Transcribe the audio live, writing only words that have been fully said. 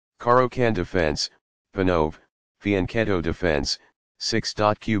Caro-Kann defense, Panov, Fianchetto defense,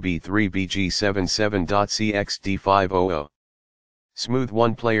 6.QB3BG77.CXD500. Smooth.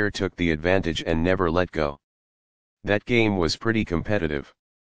 One player took the advantage and never let go. That game was pretty competitive.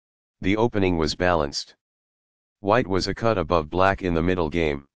 The opening was balanced. White was a cut above black in the middle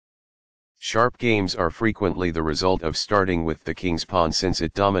game. Sharp games are frequently the result of starting with the king's pawn, since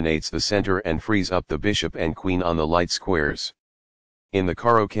it dominates the center and frees up the bishop and queen on the light squares. In the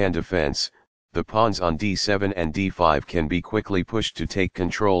Caro-Kann defense, the pawns on d7 and d5 can be quickly pushed to take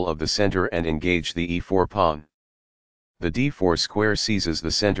control of the center and engage the e4 pawn. The d4 square seizes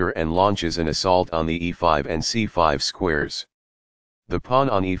the center and launches an assault on the e5 and c5 squares. The pawn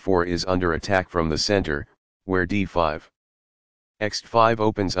on e4 is under attack from the center, where d5. x5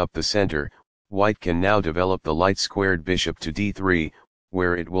 opens up the center. White can now develop the light-squared bishop to d3,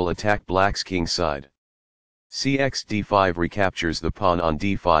 where it will attack black's king side. cxd5 recaptures the pawn on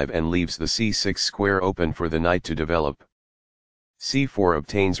d5 and leaves the c6 square open for the knight to develop. c4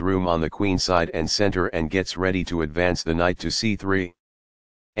 obtains room on the queen side and center and gets ready to advance the knight to c3.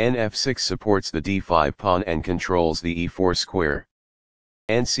 nf6 supports the d5 pawn and controls the e4 square.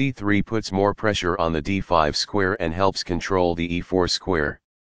 nc3 puts more pressure on the d5 square and helps control the e4 square.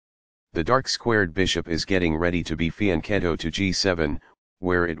 The dark squared bishop is getting ready to be fianchetto to g7,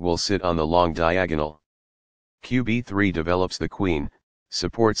 where it will sit on the long diagonal. qb3 develops the queen,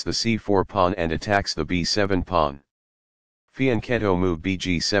 supports the c4 pawn and attacks the b7 pawn. Fianchetto move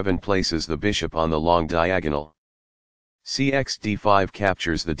bg7 places the bishop on the long diagonal. cxd5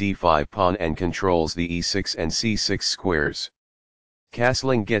 captures the d5 pawn and controls the e6 and c6 squares.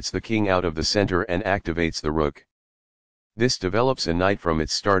 Castling gets the king out of the center and activates the rook. This develops a knight from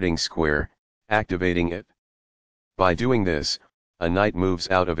its starting square, activating it. By doing this, a knight moves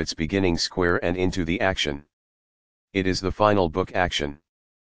out of its beginning square and into the action. It is the final book action.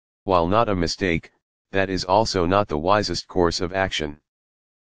 While not a mistake, that is also not the wisest course of action.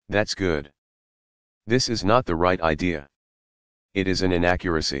 That's good. This is not the right idea. It is an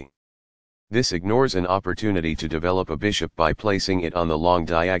inaccuracy. This ignores an opportunity to develop a bishop by placing it on the long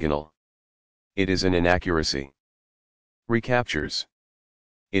diagonal. It is an inaccuracy. Recaptures.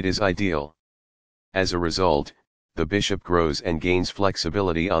 It is ideal. As a result, the bishop grows and gains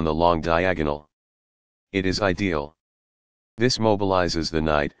flexibility on the long diagonal. It is ideal. This mobilizes the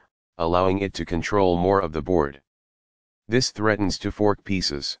knight, allowing it to control more of the board. This threatens to fork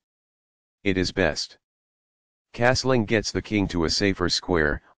pieces. It is best. Castling gets the king to a safer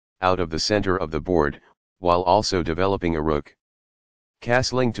square, out of the center of the board, while also developing a rook.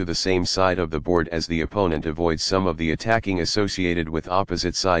 Castling to the same side of the board as the opponent avoids some of the attacking associated with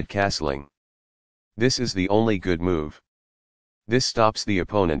opposite side castling. This is the only good move. This stops the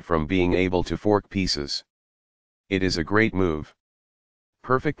opponent from being able to fork pieces. It is a great move.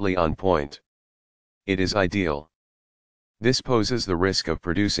 Perfectly on point. It is ideal. This poses the risk of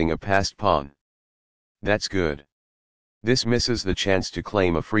producing a passed pawn. That's good. This misses the chance to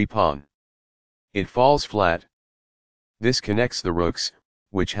claim a free pawn. It falls flat. This connects the rooks,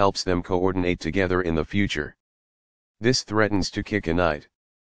 which helps them coordinate together in the future. This threatens to kick a knight.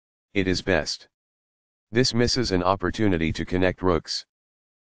 It is best. This misses an opportunity to connect rooks.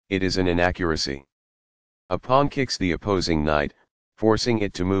 It is an inaccuracy. A pawn kicks the opposing knight, forcing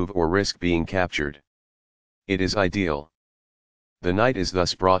it to move or risk being captured. It is ideal. The knight is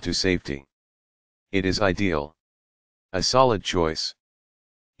thus brought to safety. It is ideal. A solid choice.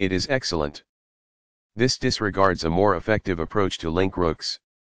 It is excellent. This disregards a more effective approach to link rooks.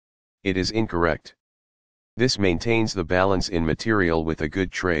 It is incorrect. This maintains the balance in material with a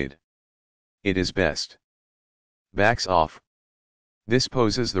good trade. It is best. Backs off. This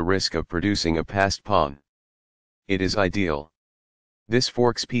poses the risk of producing a passed pawn. It is ideal. This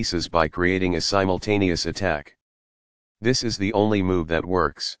forks pieces by creating a simultaneous attack. This is the only move that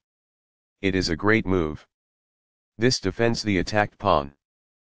works. It is a great move. This defends the attacked pawn.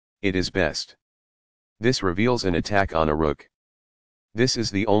 It is best. This reveals an attack on a rook. This is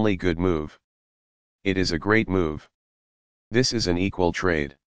the only good move. It is a great move. This is an equal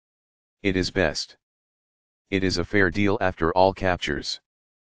trade. It is best. It is a fair deal after all captures.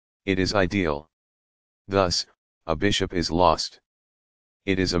 It is ideal. Thus, a bishop is lost.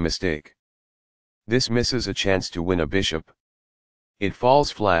 It is a mistake. This misses a chance to win a bishop. It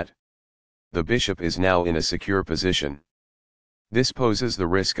falls flat. The bishop is now in a secure position. This poses the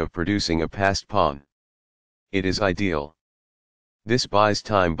risk of producing a passed pawn. It is ideal. This buys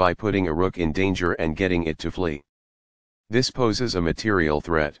time by putting a rook in danger and getting it to flee. This poses a material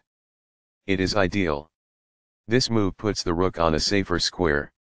threat. It is ideal. This move puts the rook on a safer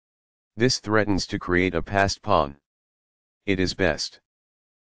square. This threatens to create a passed pawn. It is best.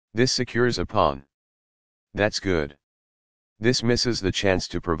 This secures a pawn. That's good. This misses the chance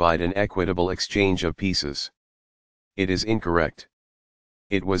to provide an equitable exchange of pieces. It is incorrect.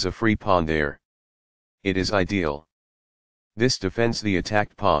 It was a free pawn there. It is ideal. This defends the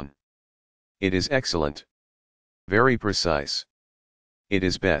attacked pawn. It is excellent. Very precise. It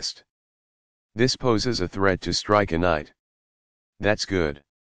is best. This poses a threat to strike a knight. That's good.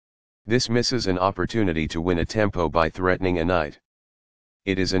 This misses an opportunity to win a tempo by threatening a knight.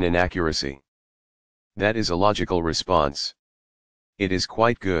 It is an inaccuracy. That is a logical response. It is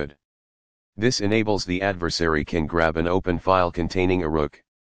quite good. This enables the adversary can grab an open file containing a rook.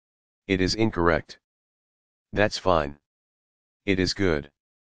 It is incorrect. That's fine. It is good.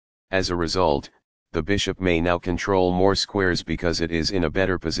 As a result, the bishop may now control more squares because it is in a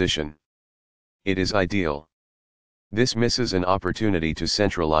better position. It is ideal. This misses an opportunity to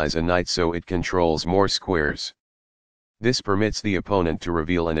centralize a knight so it controls more squares. This permits the opponent to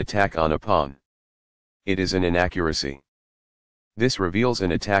reveal an attack on a pawn. It is an inaccuracy. This reveals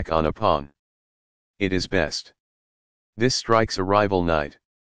an attack on a pawn. It is best. This strikes a rival knight.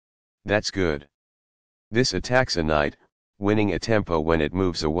 That's good. This attacks a knight, winning a tempo when it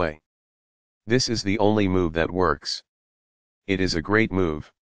moves away. This is the only move that works. It is a great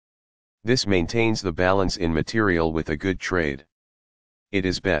move. This maintains the balance in material with a good trade. It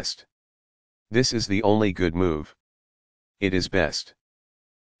is best. This is the only good move. It is best.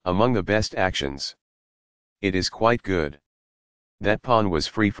 Among the best actions. It is quite good. That pawn was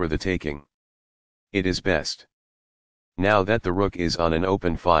free for the taking. It is best. Now that the rook is on an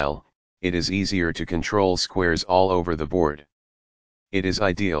open file, it is easier to control squares all over the board. It is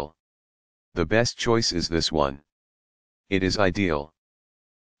ideal. The best choice is this one. It is ideal.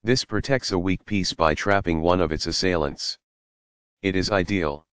 This protects a weak piece by trapping one of its assailants. It is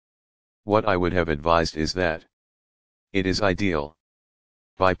ideal. What I would have advised is that. It is ideal.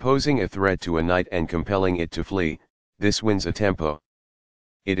 By posing a threat to a knight and compelling it to flee, this wins a tempo.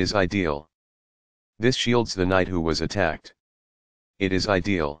 It is ideal. This shields the knight who was attacked. It is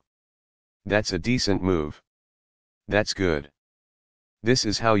ideal. That's a decent move. That's good. This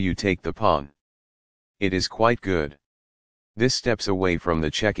is how you take the pawn. It is quite good. This steps away from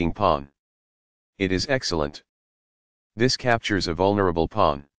the checking pawn. It is excellent. This captures a vulnerable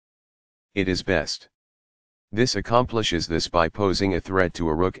pawn. It is best. This accomplishes this by posing a threat to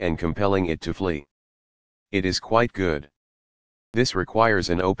a rook and compelling it to flee. It is quite good. This requires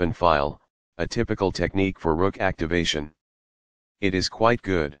an open file, a typical technique for rook activation. It is quite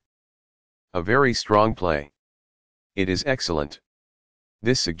good. A very strong play. It is excellent.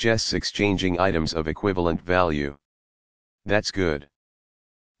 This suggests exchanging items of equivalent value. That's good.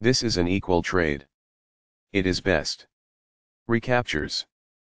 This is an equal trade. It is best. Recaptures.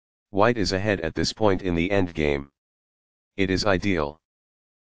 White is ahead at this point in the endgame. It is ideal.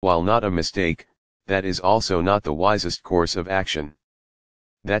 While not a mistake, that is also not the wisest course of action.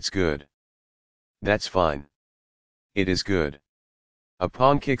 That's good. That's fine. It is good. A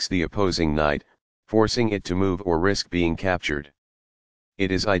pawn kicks the opposing knight, forcing it to move or risk being captured. It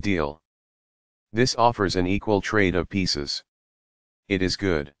is ideal. This offers an equal trade of pieces. It is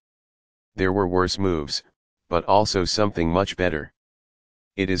good. There were worse moves, but also something much better.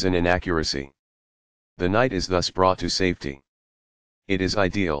 It is an inaccuracy. The knight is thus brought to safety. It is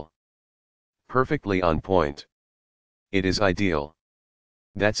ideal. Perfectly on point. It is ideal.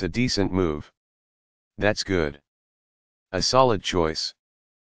 That's a decent move. That's good. A solid choice.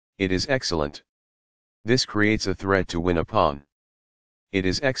 It is excellent. This creates a threat to win a pawn. It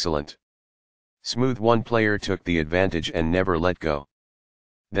is excellent. Smooth. One player took the advantage and never let go.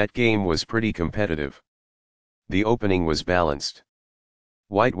 That game was pretty competitive. The opening was balanced.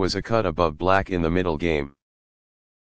 White was a cut above black in the middle game.